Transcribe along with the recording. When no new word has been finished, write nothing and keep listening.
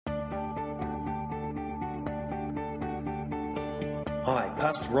Hi,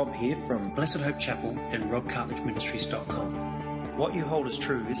 Pastor Rob here from Blessed Hope Chapel and robcartledgeministries.com. What you hold as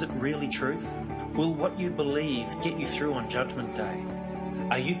true, is it really truth? Will what you believe get you through on Judgment Day?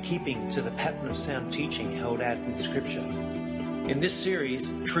 Are you keeping to the pattern of sound teaching held out in Scripture? In this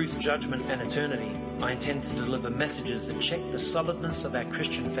series, Truth, Judgment and Eternity, I intend to deliver messages that check the solidness of our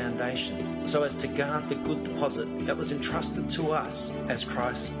Christian foundation so as to guard the good deposit that was entrusted to us as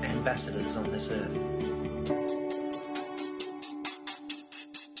Christ's ambassadors on this earth.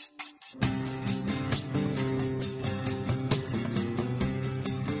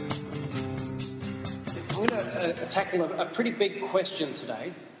 I'm going to tackle a pretty big question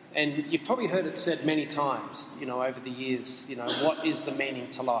today, and you've probably heard it said many times, over the years, what is the meaning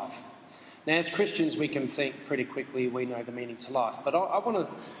to life? Now, as Christians, we can think pretty quickly we know the meaning to life, but I want to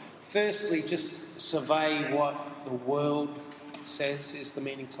firstly just survey what the world says is the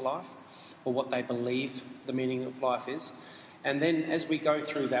meaning to life, or what they believe the meaning of life is, and then as we go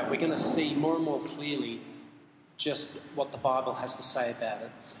through that, we're going to see more and more clearly just what the Bible has to say about it,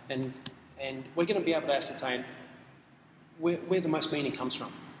 and we're going to be able to ascertain where the most meaning comes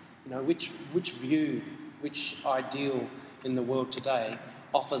from. Which view, which ideal in the world today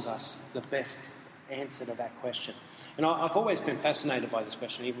offers us the best answer to that question. And I've always been fascinated by this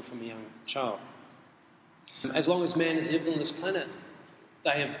question, even from a young child. As long as man has lived on this planet,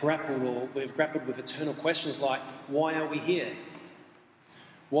 we've grappled with eternal questions like, why are we here?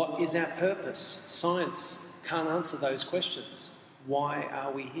 What is our purpose? Science can't answer those questions. Why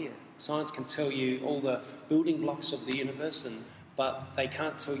are we here? Science can tell you all the building blocks of the universe, but they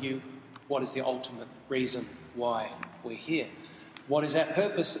can't tell you what is the ultimate reason why we're here. What is our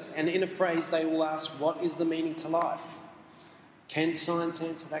purpose? And in a phrase, they will ask, what is the meaning to life? Can science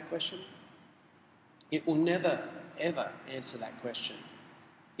answer that question? It will never, ever answer that question.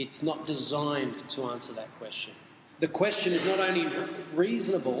 It's not designed to answer that question. The question is not only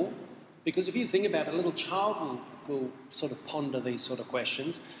reasonable, because if you think about it, a little child will sort of ponder these sort of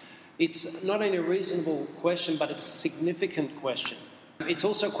questions. It's not only a reasonable question, but it's a significant question. It's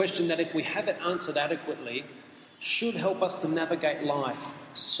also a question that, if we have it answered adequately, should help us to navigate life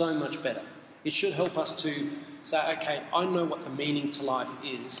so much better. It should help us to say, okay, I know what the meaning to life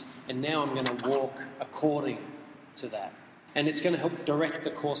is, and now I'm going to walk according to that. And it's going to help direct the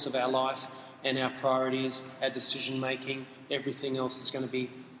course of our life and our priorities, our decision-making, everything else is going to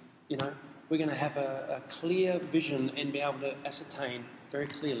be, we're going to have a clear vision and be able to ascertain very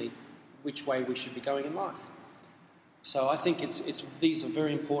clearly which way we should be going in life. So I think these are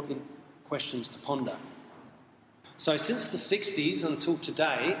very important questions to ponder. So since the 60s until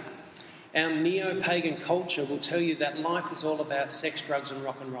today, our neo-pagan culture will tell you that life is all about sex, drugs and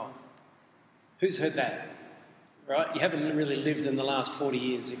rock and roll. Who's heard that? Right? You haven't really lived in the last 40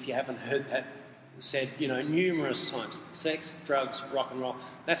 years if you haven't heard that said, numerous times. Sex, drugs, rock and roll.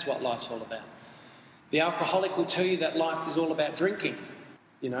 That's what life's all about. The alcoholic will tell you that life is all about drinking,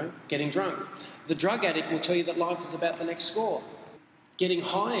 getting drunk. The drug addict will tell you that life is about the next score. Getting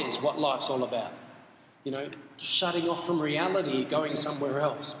high is what life's all about. Shutting off from reality, going somewhere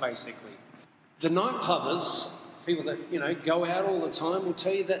else, basically. The nightclubbers, people that, go out all the time, will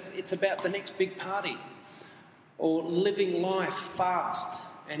tell you that it's about the next big party or living life fast.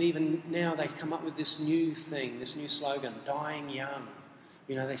 And even now they've come up with this new thing, this new slogan, dying young.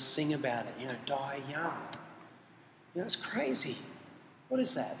 They sing about it, die young. It's crazy. What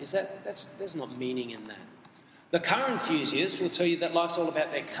is that? There's not meaning in that. The car enthusiast will tell you that life's all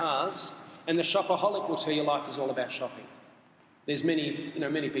about their cars, and the shopaholic will tell you life is all about shopping. There's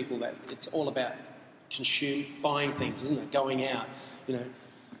many people that it's all about buying things, isn't it? Going out.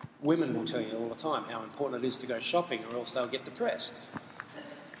 Women will tell you all the time how important it is to go shopping, or else they'll get depressed.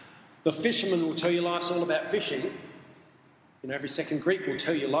 The fisherman will tell you life's all about fishing. Every second Greek will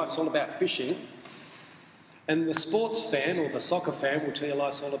tell you life's all about fishing. And the sports fan or the soccer fan will tell you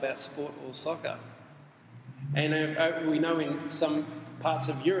life's all about sport or soccer. And we know in some parts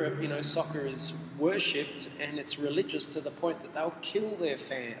of Europe, soccer is worshipped and it's religious to the point that they'll kill the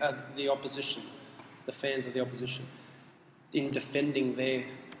fans of the opposition, in defending their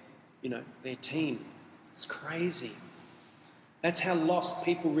team. It's crazy. That's how lost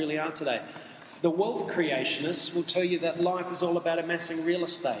people really are today. The wealth creationists will tell you that life is all about amassing real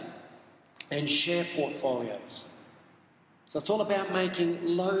estate and share portfolios. So it's all about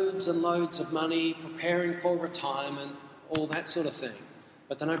making loads and loads of money, preparing for retirement, all that sort of thing.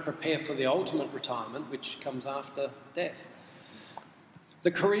 But they don't prepare for the ultimate retirement, which comes after death. The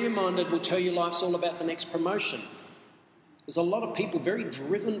career-minded will tell you life's all about the next promotion. There's a lot of people, very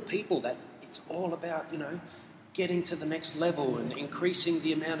driven people, that it's all about, getting to the next level and increasing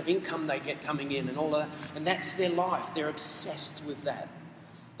the amount of income they get coming in and all that. And that's their life. They're obsessed with that.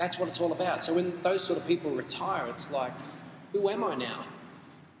 That's what it's all about. So when those sort of people retire, it's like, who am I now?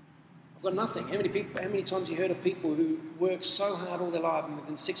 I've got nothing. How many times have you heard of people who work so hard all their life and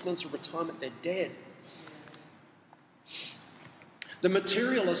within 6 months of retirement they're dead? The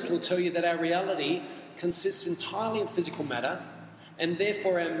materialist will tell you that our reality consists entirely in physical matter, and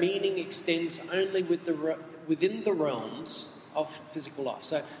therefore our meaning extends only within the realms of physical life.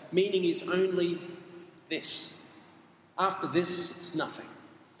 So meaning is only this. After this, it's nothing.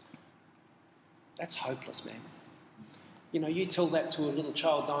 That's hopeless, man. You know, you tell that to a little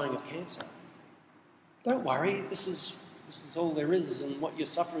child dying of cancer. Don't worry, this is all there is, and what you're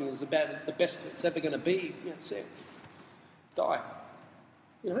suffering is about the best it's ever going to be. You know, that's it. Die.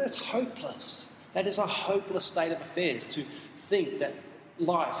 You know, that's hopeless. That is a hopeless state of affairs, to think that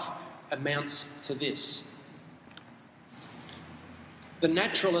life amounts to this. The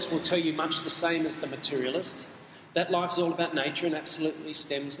naturalist will tell you much the same as the materialist, that life is all about nature and absolutely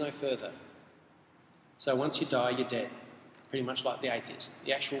stems no further. So once you die, you're dead. Pretty much like the atheist.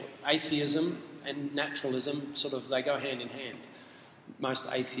 The actual atheism and naturalism, they go hand in hand. Most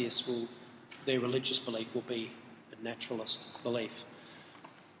atheists their religious belief will be a naturalist belief.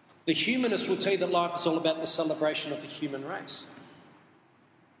 The humanist will tell you that life is all about the celebration of the human race.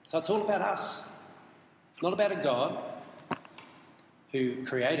 So it's all about us. It's not about a God who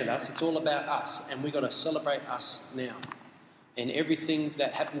created us. It's all about us, and we've got to celebrate us now. And everything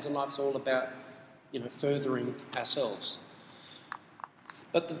that happens in life is all about, furthering ourselves.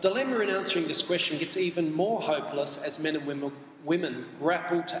 But the dilemma in answering this question gets even more hopeless as men and women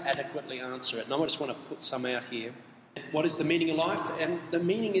grapple to adequately answer it. And I just want to put some out here. What is the meaning of life? And the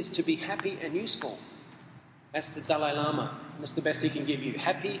meaning is to be happy and useful. That's the Dalai Lama. That's the best he can give you.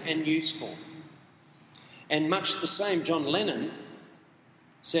 Happy and useful. And much the same, John Lennon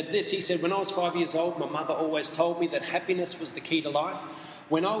said this. He said, when I was 5 years old, my mother always told me that happiness was the key to life.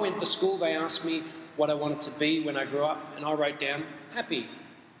 When I went to school, they asked me what I wanted to be when I grew up, and I wrote down happy.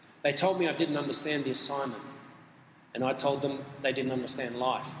 They told me I didn't understand the assignment, and I told them they didn't understand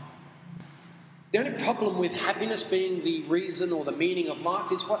life. The only problem with happiness being the reason or the meaning of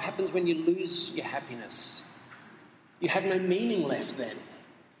life is what happens when you lose your happiness. You have no meaning left then.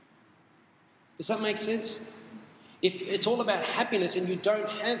 Does that make sense? If it's all about happiness and you don't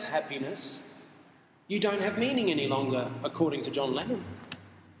have happiness, you don't have meaning any longer, according to John Lennon.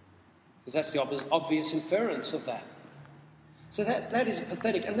 Because that's the obvious inference of that. So that is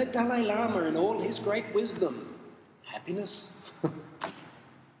pathetic. And the Dalai Lama, in all his great wisdom, happiness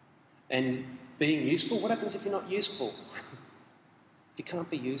and being useful. What happens if you're not useful? If you can't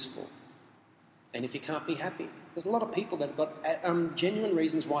be useful and if you can't be happy. There's a lot of people that have got genuine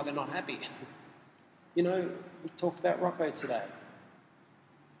reasons why they're not happy. We talked about Rocco today.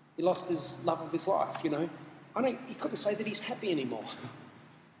 He lost his love of his life, He couldn't say that he's happy anymore.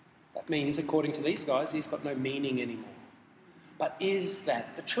 That means, according to these guys, he's got no meaning anymore. But is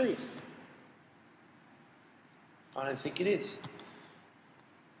that the truth? I don't think it is.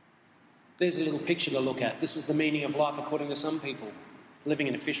 There's a little picture to look at. This is the meaning of life according to some people. Living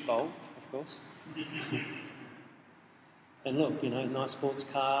in a fishbowl, of course. And look, nice sports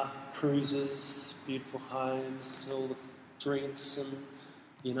car, cruises, beautiful homes, all the drinks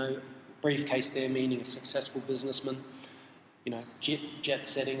and, briefcase there meaning a successful businessman. Jet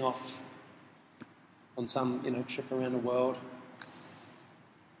setting off on some, trip around the world.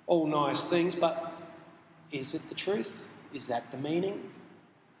 All nice things, but is it the truth? Is that the meaning?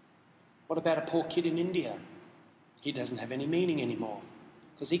 What about a poor kid in India? He doesn't have any meaning anymore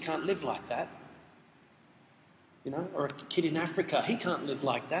because he can't live like that. Or a kid in Africa, he can't live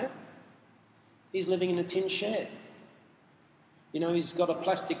like that. He's living in a tin shed. He's got a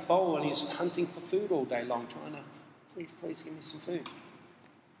plastic bowl and he's hunting for food all day long, trying to, please give me some food.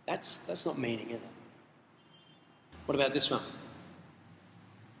 That's not meaning, is it? What about this one?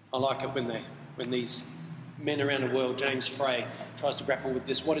 I like it when these men around the world, James Frey, tries to grapple with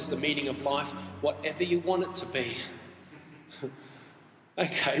this. What is the meaning of life? Whatever you want it to be.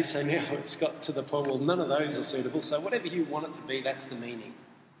 Okay, so now it's got to the point, well, none of those are suitable, so whatever you want it to be, that's the meaning.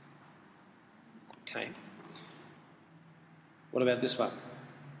 Okay. What about this one?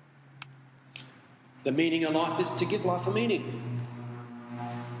 The meaning of life is to give life a meaning.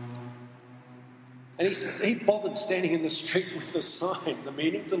 And he bothered standing in the street with a sign. The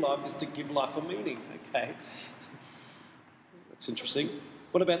meaning to life is to give life a meaning. Okay. That's interesting.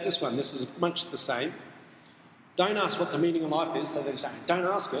 What about this one? This is much the same. Don't ask what the meaning of life is. So they're saying, don't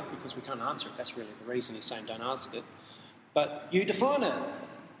ask it because we can't answer it. That's really the reason he's saying don't ask it. But you define it.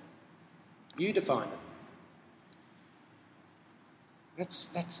 You define it.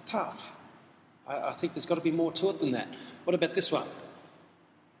 That's tough. I think there's got to be more to it than that. What about this one?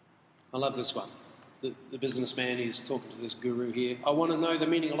 I love this one. The businessman is talking to this guru here. I want to know the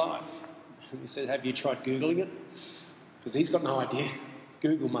meaning of life. And he said, have you tried Googling it? Because he's got no idea.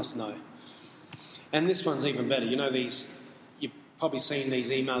 Google must know. And this one's even better. You know, you've probably seen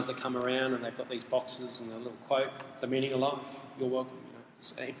these emails that come around and they've got these boxes and a little quote, the meaning of life. You're welcome. You know,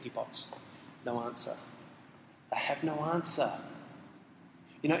 it's an empty box. No answer. They have no answer.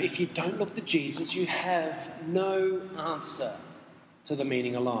 You know, if you don't look to Jesus, you have no answer to the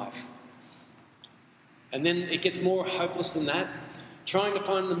meaning of life. And then it gets more hopeless than that. Trying to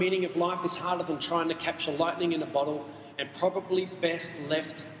find the meaning of life is harder than trying to capture lightning in a bottle, and probably best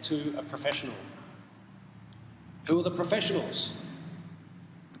left to a professional. Who are the professionals?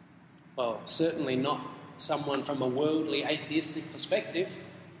 Well, certainly not someone from a worldly, atheistic perspective.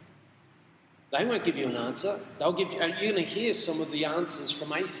 They won't give you an answer. They'll give you, and you're going to hear some of the answers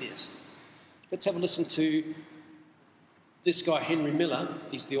from atheists. Let's have a listen to this guy, Henry Miller.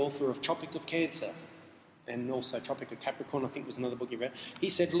 He's the author of Tropic of Cancer and also Tropic of Capricorn, I think was another book he read. He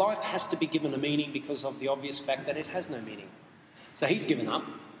said life has to be given a meaning because of the obvious fact that it has no meaning. So he's given up.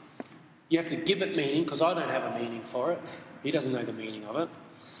 You have to give it meaning because I don't have a meaning for it. He doesn't know the meaning of it.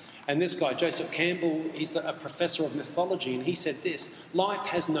 And this guy, Joseph Campbell, he's a professor of mythology, and he said this: life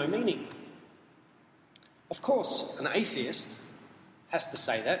has no meaning. Of course, an atheist has to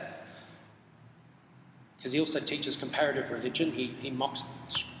say that because he also teaches comparative religion. He mocks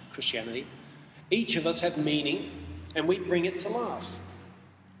Christianity. Each of us have meaning and we bring it to life.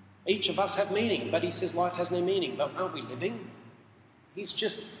 Each of us have meaning, but he says life has no meaning. But aren't we living? He's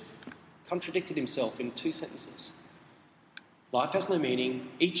just contradicted himself in 2 sentences. Life has no meaning.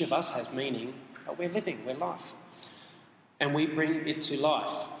 Each of us has meaning, but we're living, we're life. And we bring it to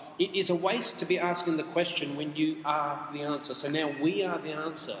life. It is a waste to be asking the question when you are the answer. So now we are the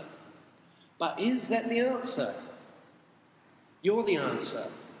answer. But is that the answer? You're the answer.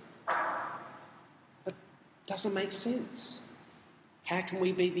 That doesn't make sense. How can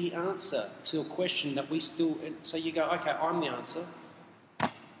we be the answer to a question that we still... So you go, okay, I'm the answer.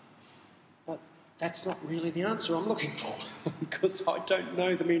 But that's not really the answer I'm looking for because I don't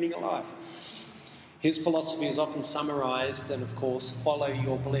know the meaning of life. His philosophy is often summarised, and of course, follow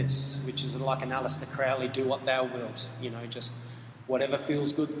your bliss, which is like an Aleister Crowley, do what thou wilt. You know, just whatever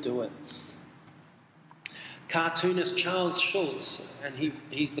feels good, do it. Cartoonist Charles Schulz, and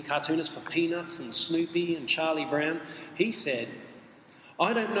he's the cartoonist for Peanuts and Snoopy and Charlie Brown, he said,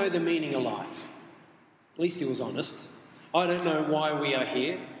 I don't know the meaning of life. At least he was honest. I don't know why we are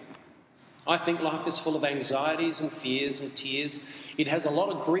here. I think life is full of anxieties and fears and tears. It has a lot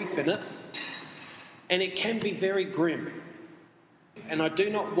of grief in it. And it can be very grim. And I do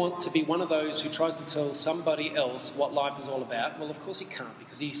not want to be one of those who tries to tell somebody else what life is all about. Well, of course he can't,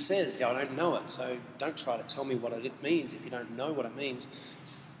 because he says, I don't know it, so don't try to tell me what it means if you don't know what it means.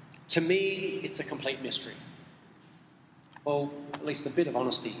 To me, it's a complete mystery. Well, at least a bit of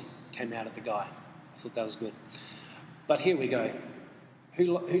honesty came out of the guy. I thought that was good. But here we go.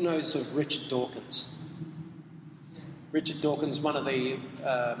 Who knows of Richard Dawkins? Richard Dawkins, one of the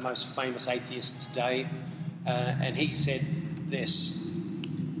most famous atheists today, and he said this.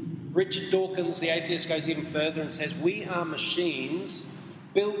 Richard Dawkins, the atheist, goes even further and says, we are machines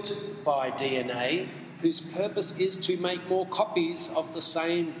built by DNA whose purpose is to make more copies of the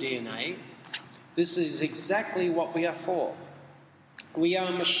same DNA. This is exactly what we are for. We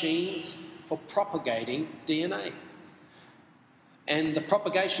are machines for propagating DNA. And the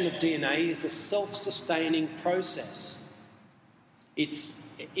propagation of DNA is a self-sustaining process.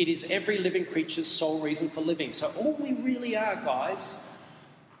 It is every living creature's sole reason for living. So all we really are, guys,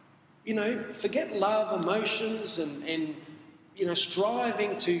 you know, forget love, emotions, and you know,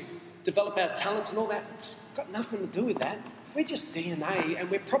 striving to develop our talents and all that. It's got nothing to do with that. We're just DNA,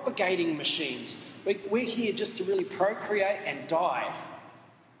 and we're propagating machines. We're here just to really procreate and die.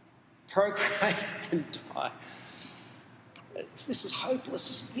 Procreate and die. This is hopeless.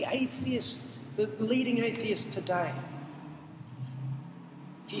 This is the atheist, the leading atheist today.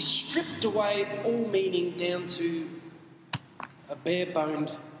 He stripped away all meaning down to a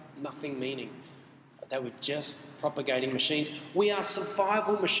bare-boned nothing meaning. They were just propagating machines. We are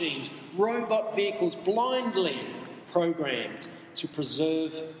survival machines, robot vehicles blindly programmed to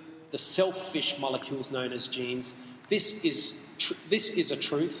preserve the selfish molecules known as genes. This is a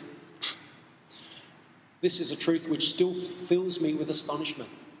truth. This is a truth which still fills me with astonishment.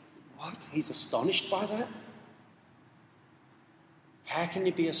 What? He's astonished by that? How can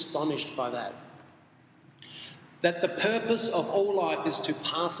you be astonished by that? That the purpose of all life is to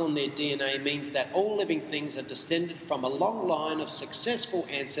pass on their DNA means that all living things are descended from a long line of successful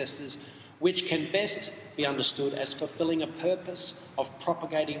ancestors, which can best be understood as fulfilling a purpose of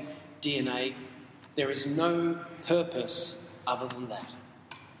propagating DNA. There is no purpose other than that.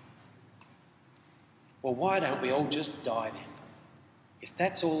 Well, why don't we all just die then? If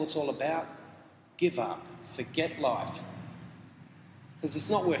that's all it's all about, give up, forget life. Because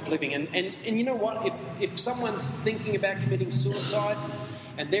it's not worth living. And you know what? If someone's thinking about committing suicide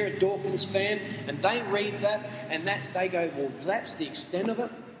and they're a Dawkins fan and they read that and that they go, well, that's the extent of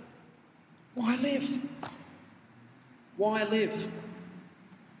it, why live? Why live?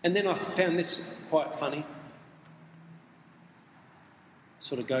 And then I found this quite funny.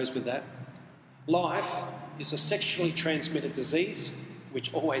 Sort of goes with that. Life is a sexually transmitted disease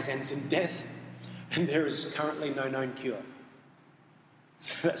which always ends in death, and there is currently no known cure.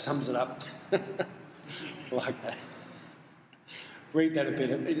 So that sums it up. Like that. Read that a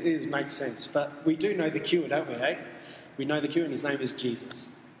bit. It makes sense. But we do know the cure, don't we, eh? We know the cure, and his name is Jesus.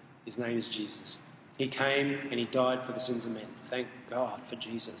 His name is Jesus. He came and he died for the sins of men. Thank God for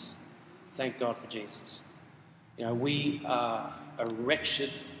Jesus. Thank God for Jesus. You know, we are a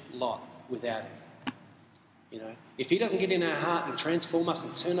wretched lot without him. You know, if he doesn't get in our heart and transform us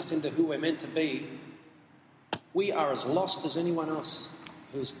and turn us into who we're meant to be, we are as lost as anyone else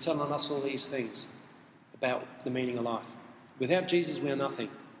who's telling us all these things about the meaning of life. Without Jesus, we are nothing.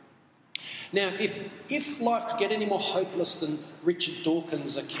 Now, if life could get any more hopeless than Richard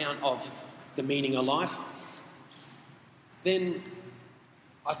Dawkins' account of the meaning of life, then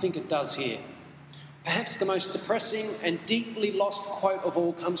I think it does here. Perhaps the most depressing and deeply lost quote of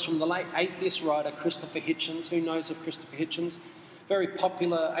all comes from the late atheist writer Christopher Hitchens. Who knows of Christopher Hitchens? Very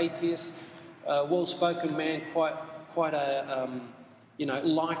popular atheist, well-spoken man, quite a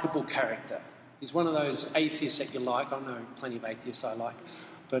likeable character. He's one of those atheists that you like. I know plenty of atheists I like,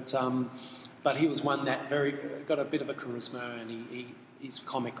 but he was one that got a bit of a charisma, and he's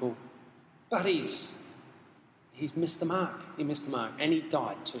comical, but he's missed the mark. He missed the mark, and he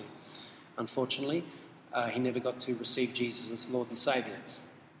died too. Unfortunately, he never got to receive Jesus as Lord and Saviour.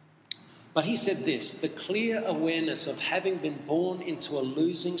 But he said this: the clear awareness of having been born into a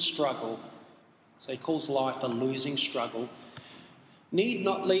losing struggle, so he calls life a losing struggle, need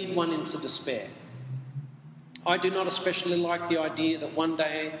not lead one into despair. I do not especially like the idea that one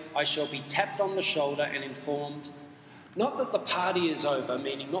day I shall be tapped on the shoulder and informed, not that the party is over,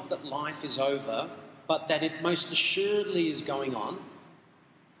 meaning not that life is over, but that it most assuredly is going on,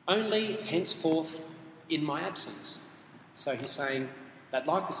 only henceforth in my absence. So he's saying that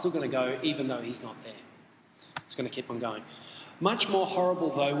life is still going to go even though he's not there. It's going to keep on going. Much more horrible,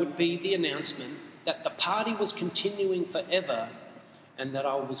 though, would be the announcement that the party was continuing forever and that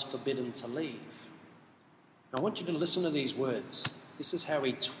I was forbidden to leave. Now, I want you to listen to these words. This is how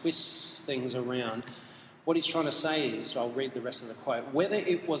he twists things around. What he's trying to say is, I'll read the rest of the quote, whether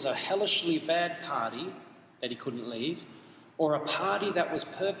it was a hellishly bad party that he couldn't leave, or a party that was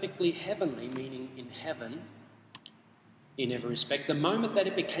perfectly heavenly, meaning in heaven, in every respect, the moment that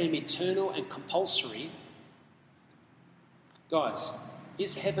it became eternal and compulsory. Guys,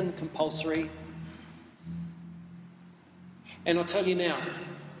 is heaven compulsory? And I'll tell you now,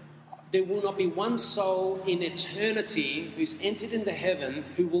 there will not be one soul in eternity who's entered into heaven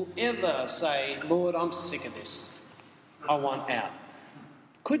who will ever say, Lord, I'm sick of this. I want out.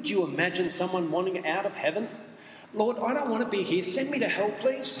 Could you imagine someone wanting out of heaven? Lord, I don't want to be here. Send me to hell,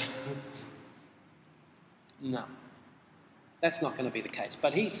 please. No, that's not going to be the case.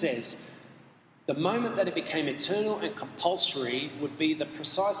 But he says the moment that it became eternal and compulsory would be the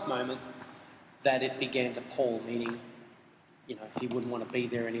precise moment that it began to pall, meaning, he wouldn't want to be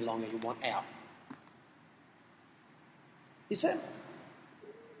there any longer. He'd want out.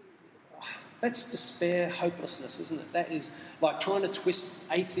 That's despair, hopelessness, isn't it? That is like trying to twist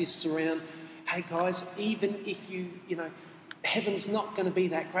atheists around. Hey guys, even if heaven's not going to be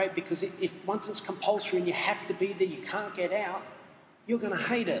that great, because if once it's compulsory and you have to be there, you can't get out, you're going to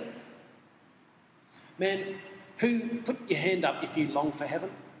hate it. Man, put your hand up if you long for heaven.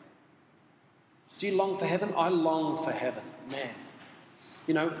 Do you long for heaven? I long for heaven, man.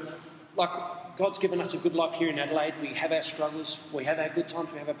 Like God's given us a good life here in Adelaide. We have our struggles, we have our good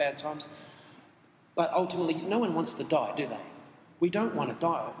times, we have our bad times. But ultimately, no one wants to die, do they? We don't want to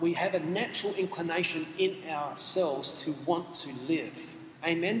die. We have a natural inclination in ourselves to want to live.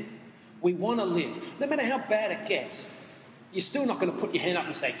 Amen? We want to live. No matter how bad it gets, you're still not going to put your hand up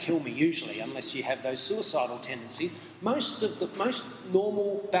and say, kill me, usually, unless you have those suicidal tendencies. Most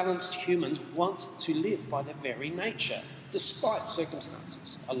normal, balanced humans want to live by their very nature, despite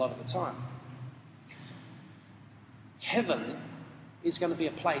circumstances, a lot of the time. Heaven is going to be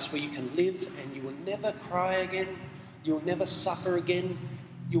a place where you can live and you will never cry again, you'll never suffer again,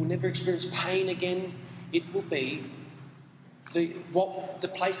 you'll never experience pain again. It will be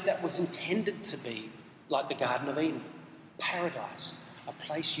the place that was intended to be, like the Garden of Eden, paradise, a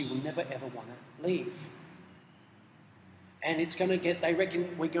place you will never ever want to leave. And it's going to get, they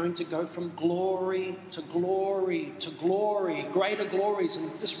reckon we're going to go from glory to glory to glory, greater glories.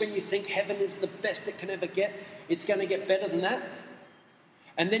 And just when you think heaven is the best it can ever get, it's going to get better than that.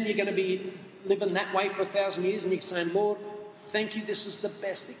 And then you're going to be living that way for 1,000 years and you're saying, Lord, thank you, this is the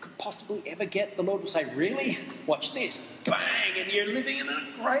best it could possibly ever get. The Lord will say, really? Watch this. Bang! And you're living in a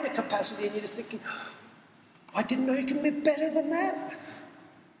greater capacity and you're just thinking, I didn't know you can live better than that.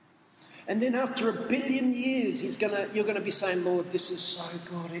 And then after 1 billion years, you're going to be saying, Lord, this is so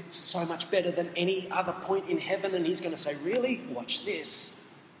good. It's so much better than any other point in heaven. And he's going to say, really? Watch this.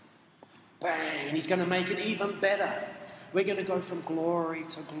 Bang. And he's going to make it even better. We're going to go from glory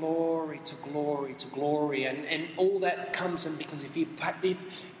to glory to glory to glory. And all that comes in because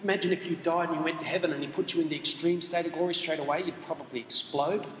imagine if you died and you went to heaven and he put you in the extreme state of glory straight away, you'd probably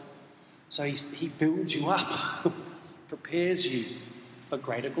explode. So he builds you up, prepares you for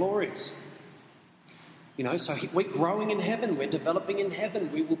greater glories. So we're growing in heaven, we're developing in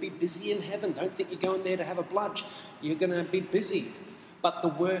heaven, we will be busy in heaven. Don't think you're going there to have a bludge. You're going to be busy. But the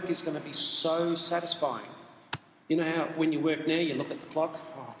work is going to be so satisfying. You know how when you work now, you look at the clock,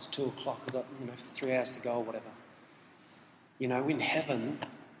 oh, it's 2 o'clock, I've got 3 hours to go or whatever. In heaven,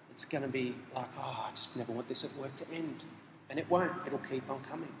 it's going to be like, oh, I just never want this at work to end. And it won't, it'll keep on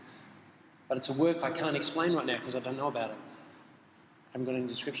coming. But it's a work I can't explain right now because I don't know about it. I haven't got any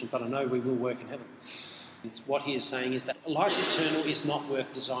description, but I know we will work in heaven. And what he is saying is that life eternal is not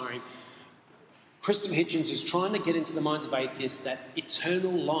worth desiring. Christopher Hitchens is trying to get into the minds of atheists that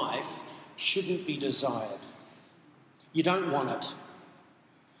eternal life shouldn't be desired. You don't want it.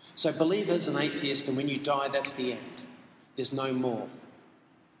 So believers and atheists, and when you die, that's the end. There's no more.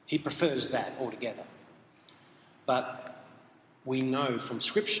 He prefers that altogether. But we know from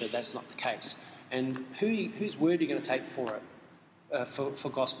Scripture that's not the case. And whose word are you going to take for it, for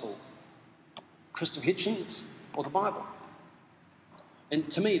gospel? Christopher Hitchens or the Bible?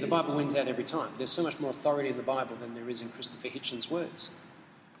 And to me, the Bible wins out every time. There's so much more authority in the Bible than there is in Christopher Hitchens' words.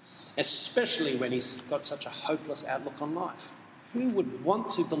 Especially when he's got such a hopeless outlook on life. Who would want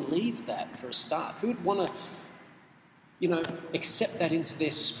to believe that for a start? Who would want to, accept that into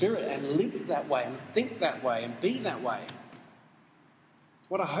their spirit and live that way and think that way and be that way?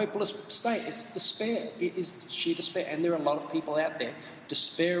 What a hopeless state. It's despair. It is sheer despair. And there are a lot of people out there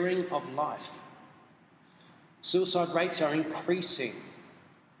despairing of life. Suicide rates are increasing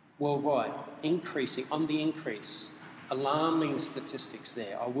worldwide. Increasing, on the increase. Alarming statistics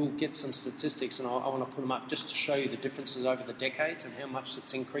there. I will get some statistics and I want to put them up just to show you the differences over the decades and how much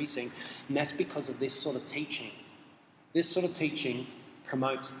it's increasing. And that's because of this sort of teaching. This sort of teaching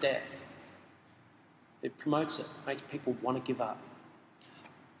promotes death. It promotes it, makes people want to give up.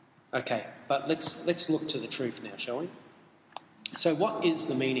 Okay, but let's look to the truth now, shall we? So what is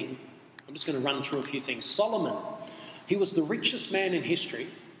the meaning? I'm just going to run through a few things. Solomon, he was the richest man in history.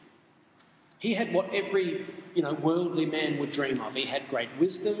 He had what every, worldly man would dream of. He had great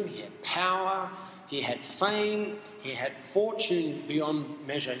wisdom, he had power, he had fame, he had fortune beyond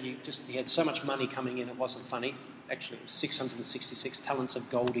measure. He had so much money coming in, it wasn't funny. Actually, it was 666 talents of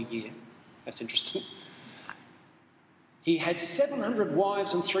gold a year. That's interesting. He had 700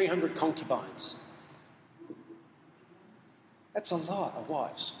 wives and 300 concubines. That's a lot of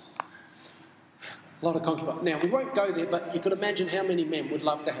wives. A lot of concubines. Now, we won't go there, but you could imagine how many men would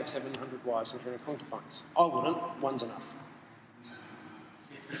love to have 700 wives and 300 concubines. I wouldn't. One's enough.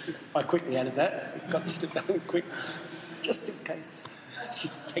 I quickly added that. Got to slip that in quick, just in case she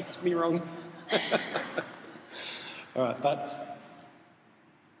takes me wrong. All right, but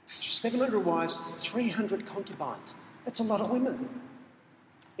 700 wives, 300 concubines. That's a lot of women.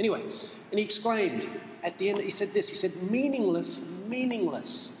 Anyway, and he exclaimed at the end, he said this, he said, meaningless,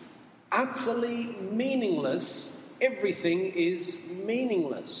 meaningless. Utterly meaningless, everything is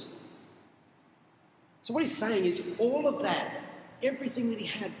meaningless. So what he's saying is all of that, everything that he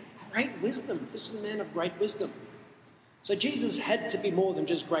had, great wisdom. This is a man of great wisdom. So Jesus had to be more than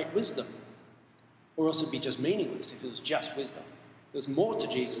just great wisdom, or else it'd be just meaningless if it was just wisdom. There's more to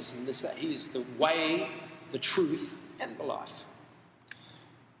Jesus than this. He is the way, the truth, and the life.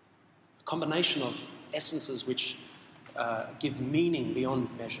 A combination of essences which give meaning beyond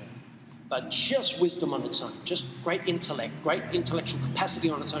measure. But just wisdom on its own, just great intellect, great intellectual capacity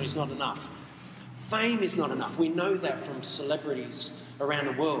on its own is not enough. Fame is not enough. We know that from celebrities around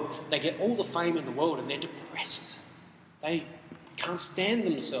the world. They get all the fame in the world and they're depressed. They can't stand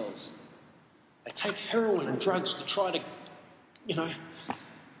themselves. They take heroin and drugs to try to,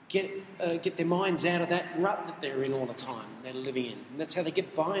 get their minds out of that rut that they're in all the time, they're living in. And that's how they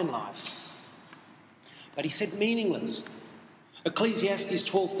get by in life. But he said meaningless. Ecclesiastes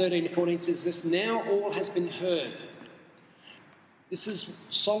 12:13-14 says this, now all has been heard. This is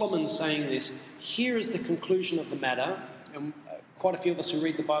Solomon saying this. Here is the conclusion of the matter, and quite a few of us who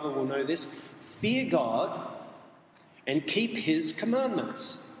read the Bible will know this. Fear God and keep his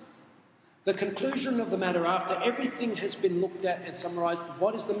commandments. The conclusion of the matter, after everything has been looked at and summarised,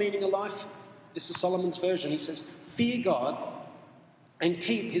 what is the meaning of life? This is Solomon's version. He says, fear God and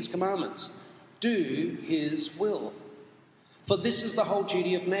keep his commandments. Do his will. For this is the whole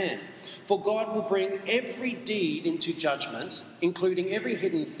duty of man. For God will bring every deed into judgment, including every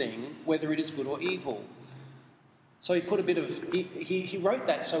hidden thing, whether it is good or evil. So he wrote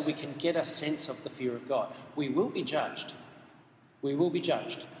that so we can get a sense of the fear of God. We will be judged. We will be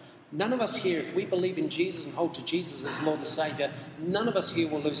judged. None of us here, if we believe in Jesus and hold to Jesus as Lord and Saviour, none of us here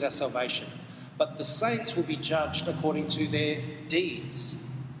will lose our salvation. But the saints will be judged according to their deeds.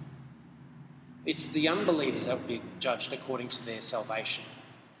 It's the unbelievers that will be judged according to their salvation.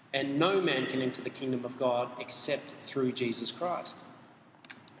 And no man can enter the kingdom of God except through Jesus Christ.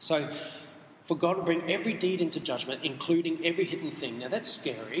 So, for God to bring every deed into judgment, including every hidden thing. Now, that's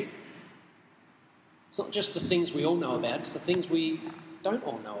scary. It's not just the things we all know about, it's the things we don't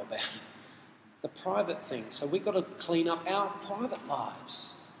all know about. The private things. So we've got to clean up our private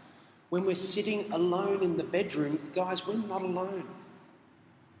lives. When we're sitting alone in the bedroom, guys, we're not alone.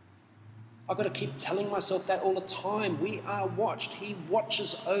 I've got to keep telling myself that all the time. We are watched. He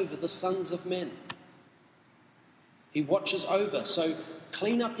watches over the sons of men. He watches over. So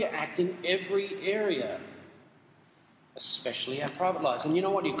clean up your act in every area, especially our private lives. And you know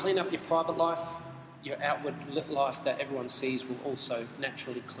what? You clean up your private life, your outward life that everyone sees will also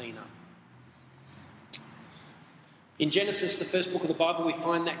naturally clean up. In Genesis, the first book of the Bible, we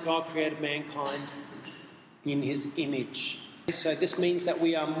find that God created mankind in his image. So this means that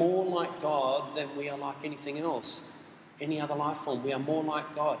we are more like God than we are like anything else, any other life form. We are more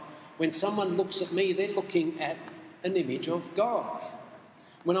like God. When someone looks at me, they're looking at an image of God.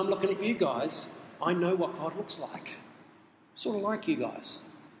 When I'm looking at you guys, I know what God looks like. Sort of like you guys.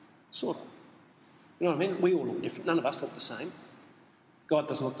 Sort of. You know what I mean? We all look different. None of us look the same. God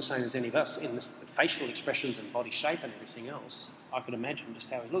doesn't look the same as any of us in the facial expressions and body shape and everything else. I could imagine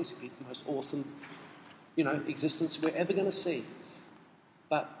just how he looks. He'd be the most awesome, existence we're ever going to see.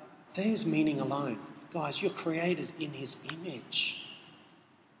 But there's meaning alone. Guys, you're created in his image.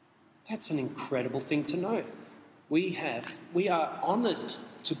 That's an incredible thing to know. We are honoured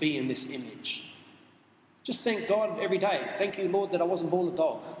to be in this image. Just thank God every day. Thank you, Lord, that I wasn't born a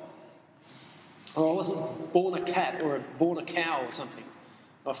dog. Or I wasn't born a cat or born a cow or something.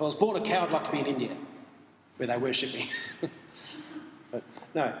 Or if I was born a cow, I'd like to be in India, where they worship me. But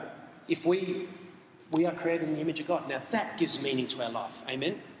no, if we are created in the image of God. Now that gives meaning to our life.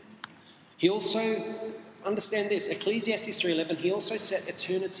 Amen? He also, understand this, Ecclesiastes 3:11, he also set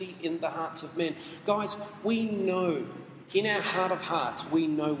eternity in the hearts of men. Guys, we know, in our heart of hearts, we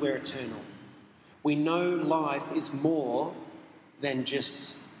know we're eternal. We know life is more than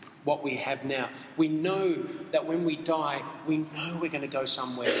just what we have now. We know that when we die, we know we're going to go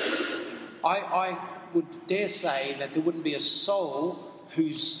somewhere. I would dare say that there wouldn't be a soul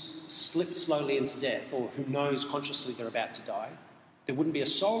who's slipped slowly into death or who knows consciously they're about to die. There wouldn't be a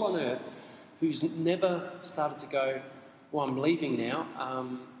soul on earth who's never started to go, well, I'm leaving now.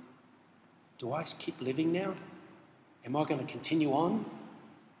 Do I keep living now? Am I going to continue on?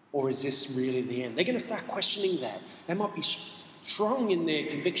 Or is this really the end? They're going to start questioning that. They might be strong in their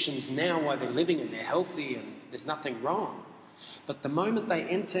convictions now while they're living and they're healthy and there's nothing wrong. But the moment they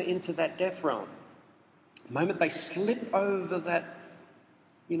enter into that death realm, the moment they slip over that,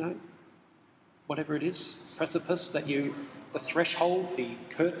 whatever it is, precipice that the threshold, the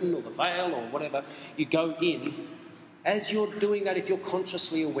curtain or the veil or whatever, you go in. As you're doing that, if you're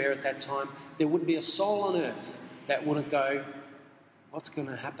consciously aware at that time, there wouldn't be a soul on earth that wouldn't go, what's going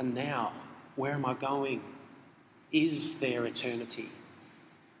to happen now? Where am I going? Is there eternity?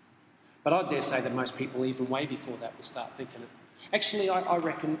 But I dare say that most people, even way before that, will start thinking it. Actually, I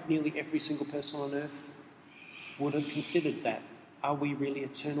reckon nearly every single person on earth would have considered that. Are we really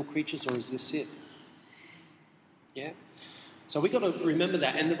eternal creatures, or is this it? Yeah? So we've got to remember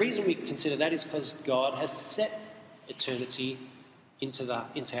that. And the reason we consider that is because God has set eternity into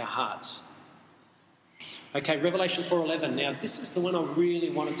our hearts. Okay, Revelation 4:11. Now, this is the one I really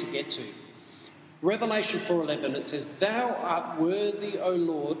wanted to get to. Revelation 4:11, it says, "Thou art worthy, O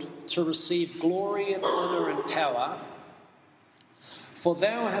Lord, to receive glory and honour and power, For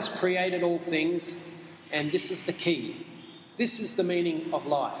thou hast created all things, and this is the key. This is the meaning of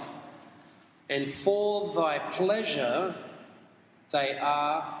life. And for thy pleasure they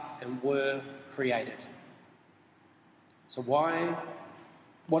are and were created. So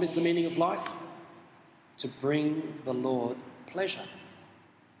what is the meaning of life? To bring the Lord pleasure.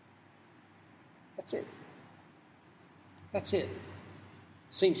 That's it. That's it.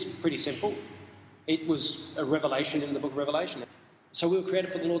 Seems pretty simple. It was a revelation in the book of Revelation. So we were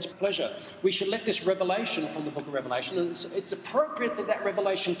created for the Lord's pleasure. We should let this revelation from the book of Revelation, and it's appropriate that that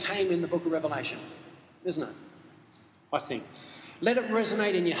revelation came in the book of Revelation, isn't it? I think. Let it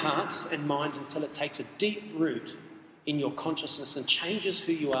resonate in your hearts and minds until it takes a deep root in your consciousness and changes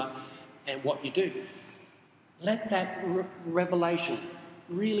who you are and what you do. Let that revelation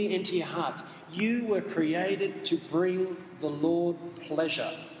really enter your hearts. You were created to bring the Lord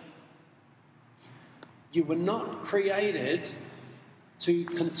pleasure. You were not created to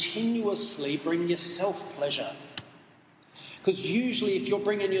continuously bring yourself pleasure. Because usually if you're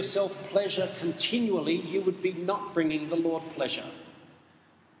bringing yourself pleasure continually, you would be not bringing the Lord pleasure.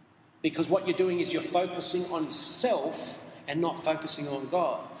 Because what you're doing is you're focusing on self and not focusing on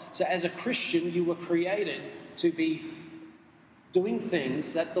God. So as a Christian, you were created to be doing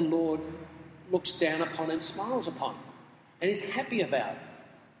things that the Lord looks down upon and smiles upon and is happy about.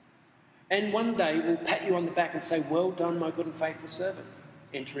 And one day will pat you on the back and say, well done, my good and faithful servant.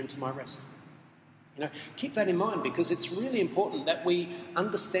 Enter into my rest. You know, keep that in mind, because it's really important that we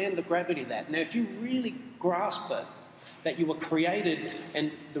understand the gravity of that. Now, if you really grasp it, that you were created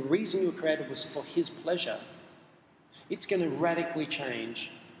and the reason you were created was for His pleasure, it's going to radically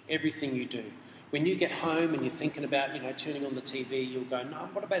change everything you do. When you get home and you're thinking about, turning on the TV, you'll go, no,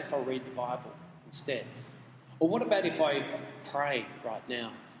 what about if I read the Bible instead? Or what about if I pray right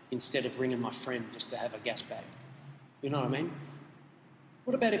now instead of ringing my friend just to have a gas bag? You know what I mean?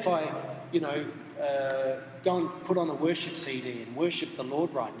 What about if I, go and put on a worship CD and worship the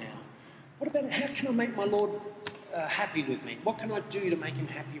Lord right now? What about how can I make my Lord happy with me? What can I do to make Him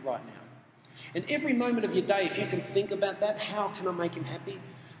happy right now? And every moment of your day, if you can think about that, how can I make Him happy?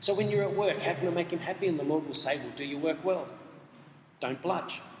 So when you're at work, how can I make Him happy? And the Lord will say, well, do your work well. Don't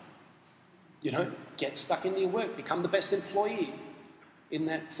bludge. Get stuck into your work. Become the best employee in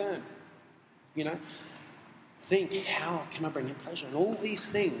that firm. Think, how can I bring Him pleasure? And all these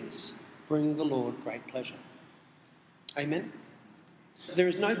things bring the Lord great pleasure. Amen? There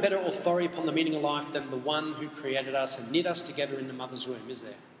is no better authority upon the meaning of life than the one who created us and knit us together in the mother's womb, is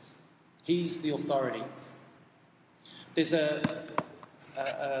there? He's the authority. There's a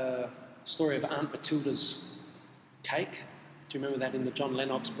story of Aunt Matilda's cake. Do you remember that in the John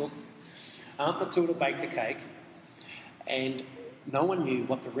Lennox book? Aunt Matilda baked the cake, and no one knew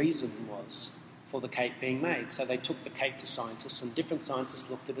what the reason was for the cake being made. So they took the cake to scientists, and different scientists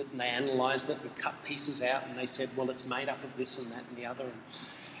looked at it and they analysed it and cut pieces out, and they said, well, it's made up of this and that and the other.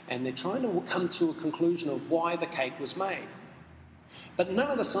 And they're trying to come to a conclusion of why the cake was made. But none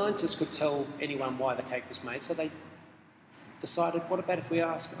of the scientists could tell anyone why the cake was made, so they decided, what about if we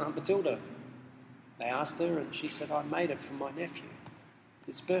ask Aunt Matilda? They asked her, and she said, I made it for my nephew.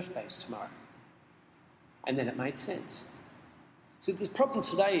 His birthday's tomorrow. And then it made sense. So the problem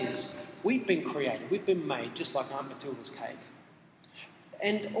today is we've been created, we've been made just like Aunt Matilda's cake.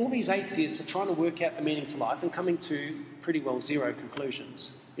 And all these atheists are trying to work out the meaning to life and coming to pretty well zero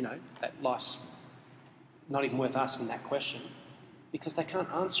conclusions. That life's not even worth asking that question, because they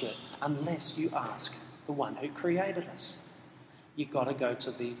can't answer it unless you ask the one who created us. You've got to go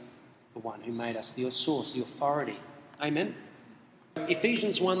to the one who made us, the source, the authority. Amen?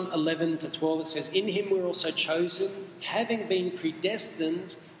 Ephesians 1:11-12, it says, in Him we're also chosen, having been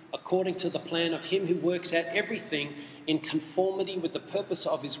predestined according to the plan of Him who works out everything in conformity with the purpose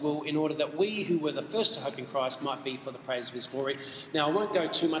of His will, in order that we who were the first to hope in Christ might be for the praise of His glory. Now, I won't go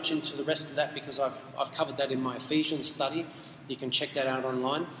too much into the rest of that because I've covered that in my Ephesians study. You can check that out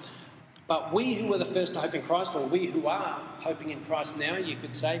online. But we who were the first to hope in Christ, or we who are hoping in Christ now, you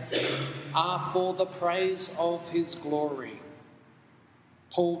could say, are for the praise of His glory.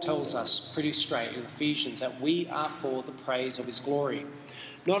 Paul tells us pretty straight in Ephesians that we are for the praise of His glory.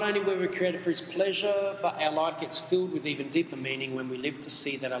 Not only were we created for His pleasure, but our life gets filled with even deeper meaning when we live to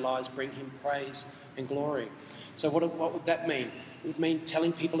see that our lives bring Him praise and glory. So what would that mean? It would mean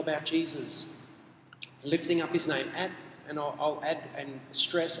telling people about Jesus, lifting up His name and I'll add and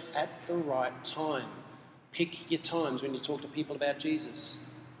stress, at the right time. Pick your times when you talk to people about Jesus.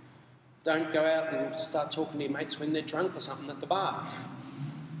 Don't go out and start talking to your mates when they're drunk or something at the bar.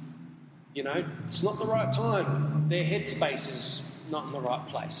 It's not the right time. Their headspace is not in the right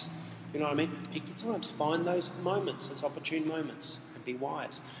place. You know what I mean? Pick your times. Find those moments, those opportune moments, and be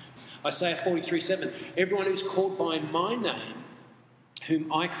wise. Isaiah 43:7, everyone who's called by my name,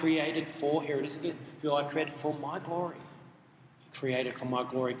 whom I created for, here it is again, who I created for my glory. Created for my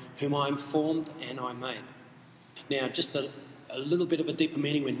glory, whom I formed and I made. Now, just a little bit of a deeper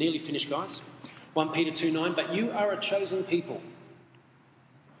meaning. We're nearly finished, guys. 1 Peter 2:9, but you are a chosen people,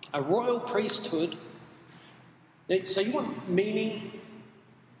 a royal priesthood. So you want meaning?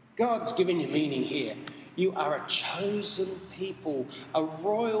 God's given you meaning here. You are a chosen people, a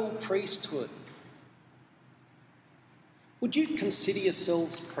royal priesthood. Would you consider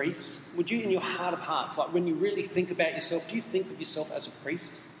yourselves priests? Would you, in your heart of hearts, like when you really think about yourself, do you think of yourself as a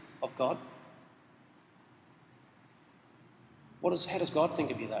priest of God? How does God think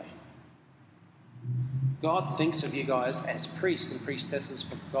of you, though? God thinks of you guys as priests and priestesses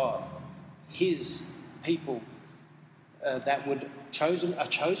for God. His people, a chosen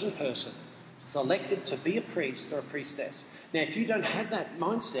person, selected to be a priest or a priestess. Now, if you don't have that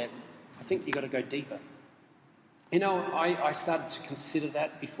mindset, I think you've got to go deeper. You know, I started to consider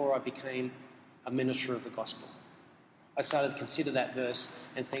that before I became a minister of the gospel. I started to consider that verse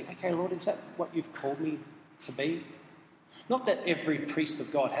and think, okay, Lord, is that what you've called me to be? Not that every priest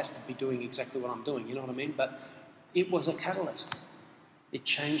of God has to be doing exactly what I'm doing, you know what I mean? But it was a catalyst. It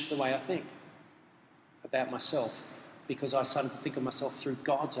changed the way I think about myself because I started to think of myself through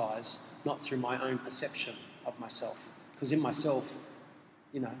God's eyes, not through my own perception of myself. Because in myself,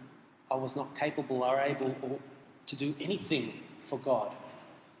 you know, I was not capable or able to do anything for God.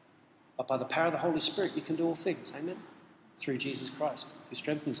 But by the power of the Holy Spirit, you can do all things. Amen? Through Jesus Christ, who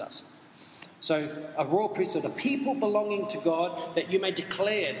strengthens us. So, a royal priesthood, a people belonging to God, that you may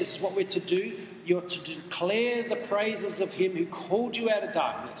declare. This is what we're to do. You're to declare the praises of him who called you out of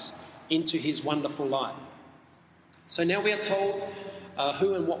darkness into his wonderful light. So now we are told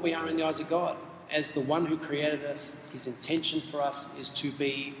who and what we are in the eyes of God. As the one who created us, his intention for us is to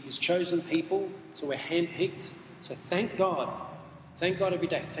be his chosen people. So we're handpicked. So thank God. Thank God every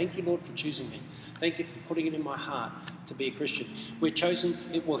day. Thank you, Lord, for choosing me. Thank you for putting it in my heart to be a Christian. We're chosen,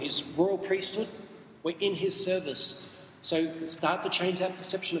 his royal priesthood. We're in his service. So start to change that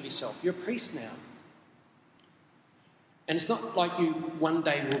perception of yourself. You're a priest now. And it's not like you one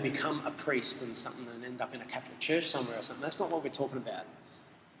day will become a priest and end up in a Catholic church somewhere or something. That's not what we're talking about.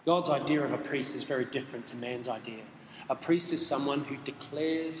 God's idea of a priest is very different to man's idea. A priest is someone who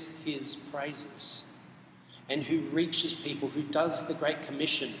declares his praises and who reaches people, who does the Great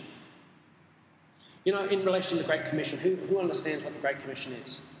Commission. You know, in relation to the Great Commission, who understands what the Great Commission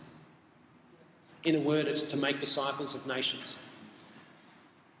is? In a word, it's to make disciples of nations.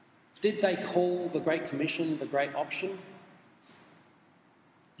 Did they call the Great Commission the Great Option?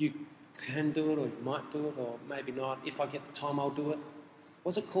 You can do it, or you might do it, or maybe not. If I get the time, I'll do it.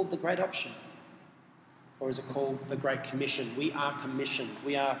 Was it called the Great Option? Or is it called the Great Commission? We are commissioned.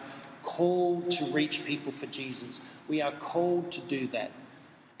 We are called to reach people for Jesus. We are called to do that.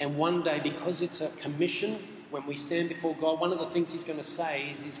 And one day, because it's a commission, when we stand before God, one of the things he's going to say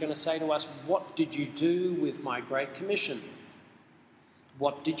is he's going to say to us, what did you do with my Great Commission?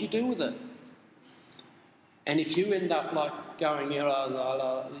 What did you do with it? And if you end up like going,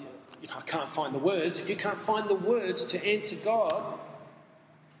 I can't find the words. If you can't find the words to answer God,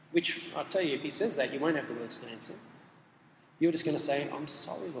 which I tell you, if he says that, you won't have the words to answer. You're just going to say, I'm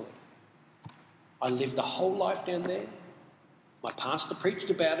sorry, Lord. I lived a whole life down there. My pastor preached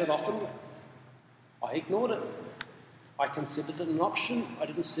about it often. I ignored it. I considered it an option. I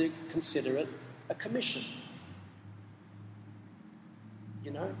didn't consider it a commission.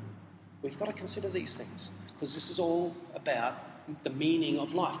 You know, we've got to consider these things because this is all about the meaning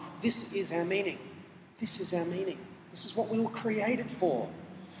of life. This is our meaning. This is our meaning. This is what we were created for.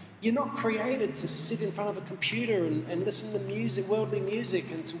 You're not created to sit in front of a computer and listen to music, worldly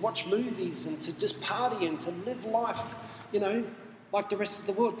music, and to watch movies and to just party and to live life, you know, like the rest of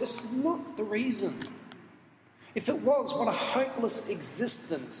the world. This is not the reason. If it was, what a hopeless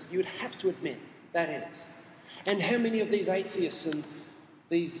existence you would have to admit that is. And how many of these atheists and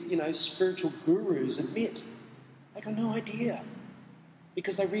these, you know, spiritual gurus admit they got no idea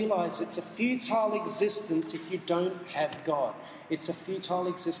because they realise it's a futile existence if you don't have God. It's a futile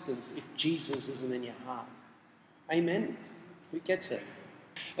existence if Jesus isn't in your heart. Amen? Who gets it?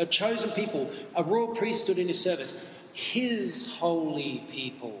 A chosen people, a royal priesthood in his service, his holy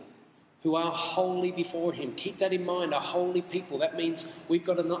people who are holy before him. Keep that in mind, a holy people. That means we've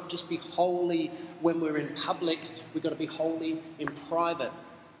got to not just be holy when we're in public, we've got to be holy in private.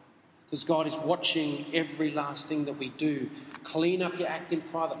 Because God is watching every last thing that we do. Clean up your act in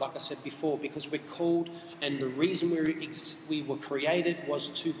private, like I said before, because we're called and the reason we were created was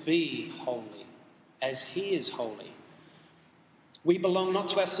to be holy, as he is holy. We belong not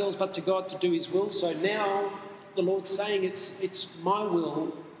to ourselves but to God to do his will. So now the Lord's saying it's my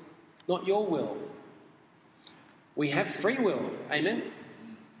will, not your will. We have free will, amen?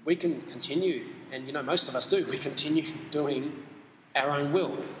 We can continue, and most of us do, we continue doing our own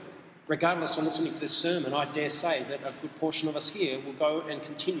will. Regardless of listening to this sermon, I dare say that a good portion of us here will go and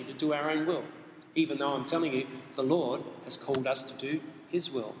continue to do our own will, even though I'm telling you the Lord has called us to do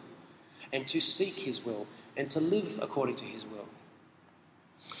his will and to seek his will and to live according to his will.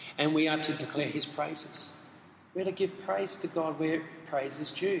 And we are to declare his praises. We're to give praise to God where praise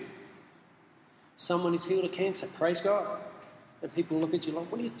is due. Someone is healed of cancer, praise God. And people look at you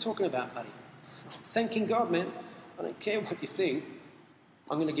like, what are you talking about, buddy? I'm thanking God, man. I don't care what you think.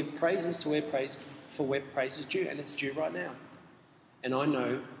 I'm going to give praises to where praise is due, and it's due right now. And I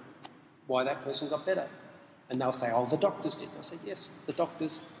know why that person got better. And they'll say, oh, the doctors did. I'll say, yes, the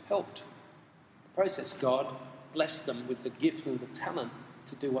doctors helped the process. God blessed them with the gift and the talent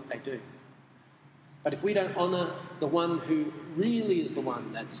to do what they do. But if we don't honour the one who really is the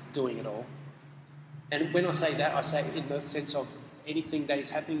one that's doing it all, and when I say that, I say in the sense of anything that is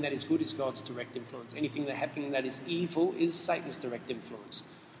happening that is good is God's direct influence. Anything that's happening that is evil is Satan's direct influence.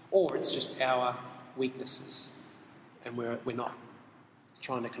 Or it's just our weaknesses and we're not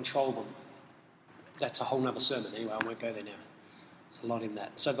trying to control them. That's a whole other sermon. Anyway, I won't go there now. There's a lot in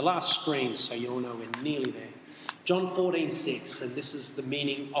that. So the last screen, so you all know we're nearly there. John 14:6, and this is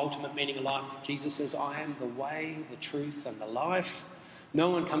the ultimate meaning of life. Jesus says, I am the way, the truth, and the life. No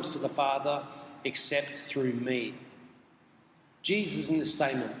one comes to the Father except through me. Jesus in this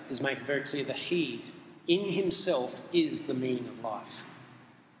statement is making very clear that he, in himself, is the meaning of life.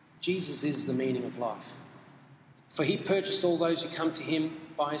 Jesus is the meaning of life. For he purchased all those who come to him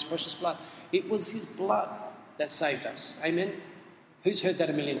by his precious blood. It was his blood that saved us. Amen? Who's heard that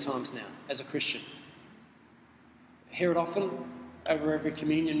a million times now as a Christian? Hear it often over every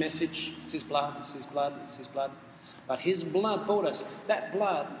communion message. It's his blood, it's his blood, it's his blood. But his blood bought us. That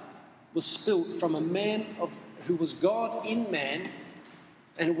blood was spilt from a man who was God in man,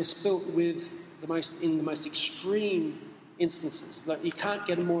 and it was spilt in the most extreme instances. You can't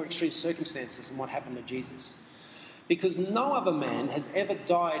get more extreme circumstances than what happened to Jesus. Because no other man has ever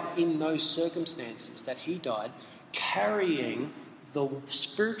died in those circumstances that he died, carrying the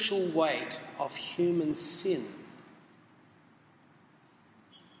spiritual weight of human sin.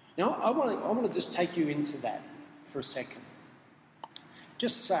 Now, I want to just take you into that for a second.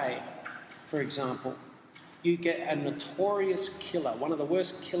 Just say, for example, you get a notorious killer, one of the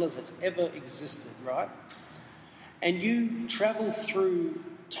worst killers that's ever existed, right? And you travel through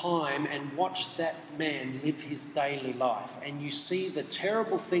time and watch that man live his daily life, and you see the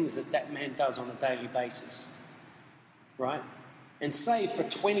terrible things that man does on a daily basis, right? And say for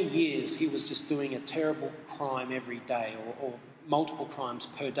 20 years he was just doing a terrible crime every day or multiple crimes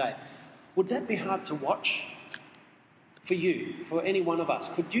per day. Would that be hard to watch? For you, for any one of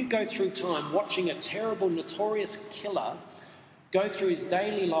us, could you go through time watching a terrible, notorious killer go through his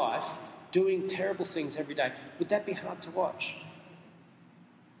daily life doing terrible things every day? Would that be hard to watch?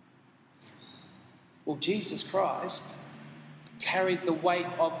 Well, Jesus Christ carried the weight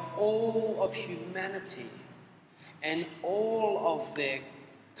of all of humanity and all of their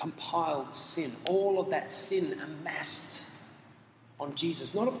compiled sin, all of that sin amassed on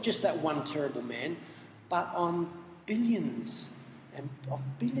Jesus, not of just that one terrible man, but on billions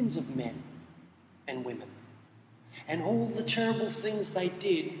of men and women. And all the terrible things they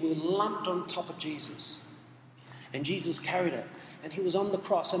did were lumped on top of Jesus. And Jesus carried it. And he was on the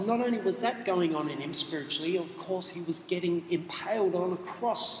cross. And not only was that going on in him spiritually, of course, he was getting impaled on a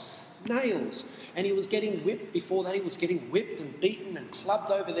cross, nails. And he was getting whipped. Before that, he was getting whipped and beaten and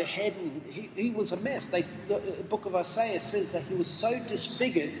clubbed over the head. And he was a mess. The book of Isaiah says that he was so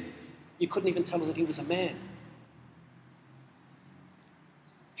disfigured, you couldn't even tell that he was a man.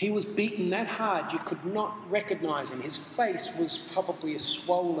 He was beaten that hard you could not recognise him. His face was probably a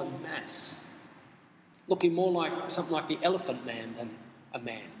swollen mass, looking more like something like the Elephant Man than a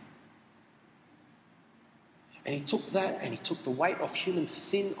man. And he took that and he took the weight of human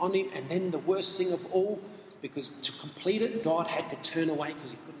sin on him, and then the worst thing of all, because to complete it, God had to turn away because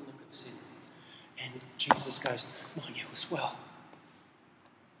he couldn't look at sin. And Jesus goes, "My you as well."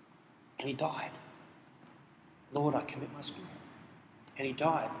 And he died. "Lord, I commit my spirit." And he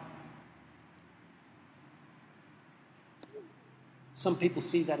died. Some people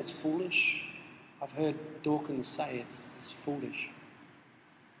see that as foolish. I've heard Dawkins say it's foolish.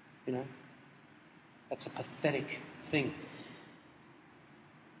 You know, that's a pathetic thing.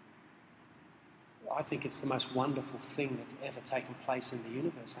 I think it's the most wonderful thing that's ever taken place in the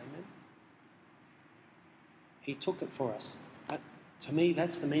universe, amen? He took it for us. To me,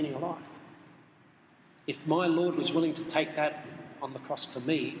 that's the meaning of life. If my Lord was willing to take that on the cross for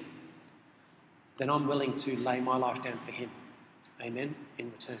me, then I'm willing to lay my life down for him. Amen?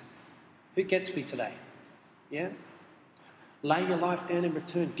 In return. Who gets me today? Yeah? Lay your life down in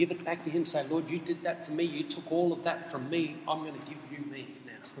return. Give it back to him. Say, Lord, you did that for me. You took all of that from me. I'm going to give you me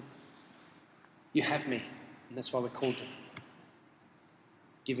now. You have me. And that's why we're called to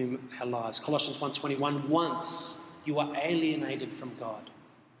give him our lives. Colossians 1:21, once you were alienated from God.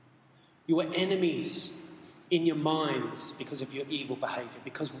 You were enemies in your minds because of your evil behaviour.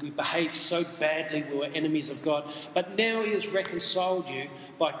 Because we behaved so badly, we were enemies of God. But now he has reconciled you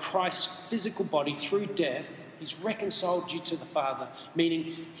by Christ's physical body through death. He's reconciled you to the Father,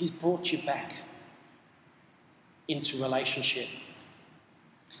 meaning he's brought you back into relationship.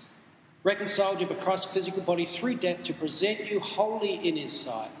 Reconciled you by Christ's physical body through death to present you holy in his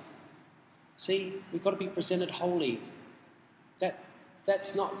sight. See, we've got to be presented holy. It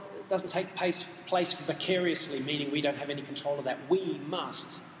doesn't take place vicariously, meaning we don't have any control of that. We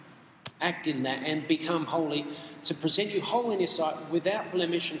must act in that and become holy, to present you holy in his sight, without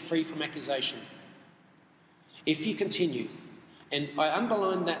blemish and free from accusation. If you continue, and I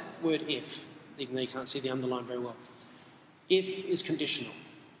underline that word if, even though you can't see the underline very well. If is conditional.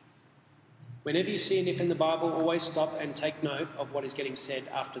 Whenever you see an if in the Bible, always stop and take note of what is getting said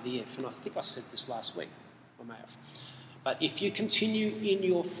after the if. And I think I said this last week, I may have. But if you continue in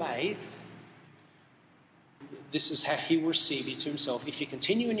your faith, this is how he will receive you to himself. If you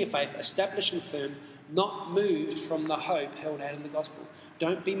continue in your faith, established and firm, not moved from the hope held out in the gospel.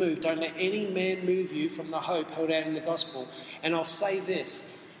 Don't be moved. Don't let any man move you from the hope held out in the gospel. And I'll say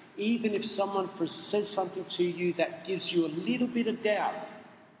this, even if someone says something to you that gives you a little bit of doubt,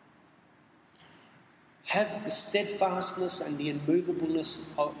 have the steadfastness and the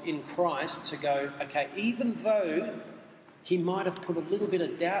immovableness in Christ to go, okay, even though he might have put a little bit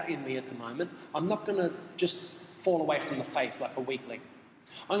of doubt in me at the moment, I'm not going to just fall away from the faith like a weakling.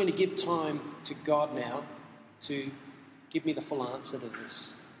 I'm going to give time to God now to give me the full answer to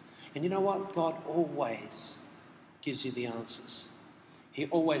this. And you know what? God always gives you the answers. He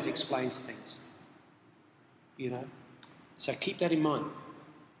always explains things. You know? So keep that in mind.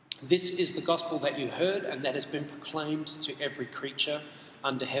 This is the gospel that you heard and that has been proclaimed to every creature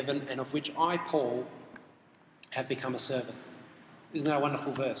under heaven, and of which I, Paul, have become a servant. Isn't that a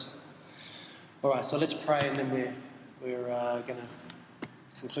wonderful verse? All right, so let's pray, and then we're going to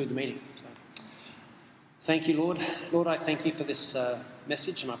conclude the meeting. So, thank you, Lord. Lord, I thank you for this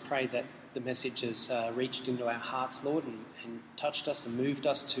message, and I pray that the message has reached into our hearts, Lord, and touched us and moved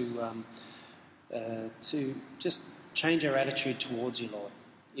us to just change our attitude towards you, Lord.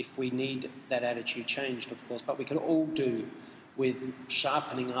 If we need that attitude changed, of course, but we can all do with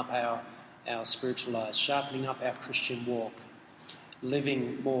sharpening up our spiritual lives, sharpening up our Christian walk,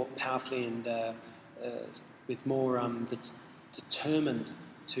 living more powerfully and with more determined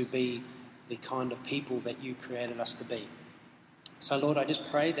to be the kind of people that you created us to be. So, Lord, I just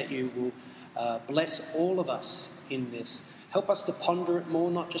pray that you will bless all of us in this. Help us to ponder it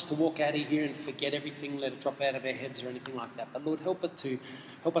more, not just to walk out of here and forget everything, let it drop out of our heads or anything like that. But, Lord, help us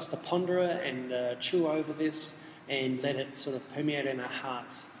to ponder it and chew over this and let it sort of permeate in our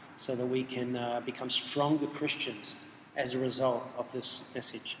hearts so that we can become stronger Christians as a result of this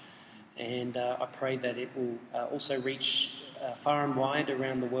message. And I pray that it will also reach far and wide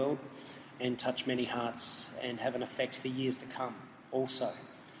around the world and touch many hearts and have an effect for years to come also.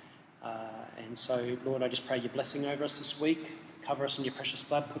 And so, Lord, I just pray your blessing over us this week. Cover us in your precious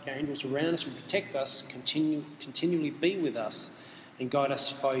blood. Put your angels around us and protect us. Continually be with us and guide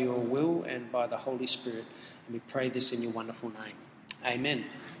us by your will and by the Holy Spirit. And we pray this in your wonderful name. Amen.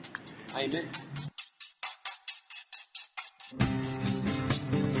 Amen.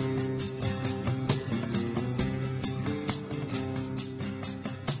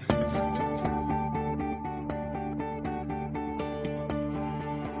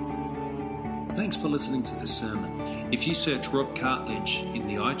 Thanks for listening to this sermon. If you search Rob Cartledge in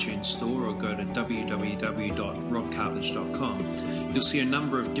the iTunes store or go to www.robcartledge.com, you'll see a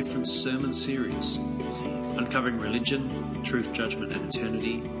number of different sermon series uncovering religion, truth, judgment and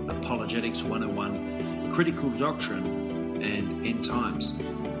eternity, apologetics 101, critical doctrine and end times.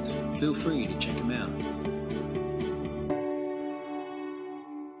 Feel free to check them out.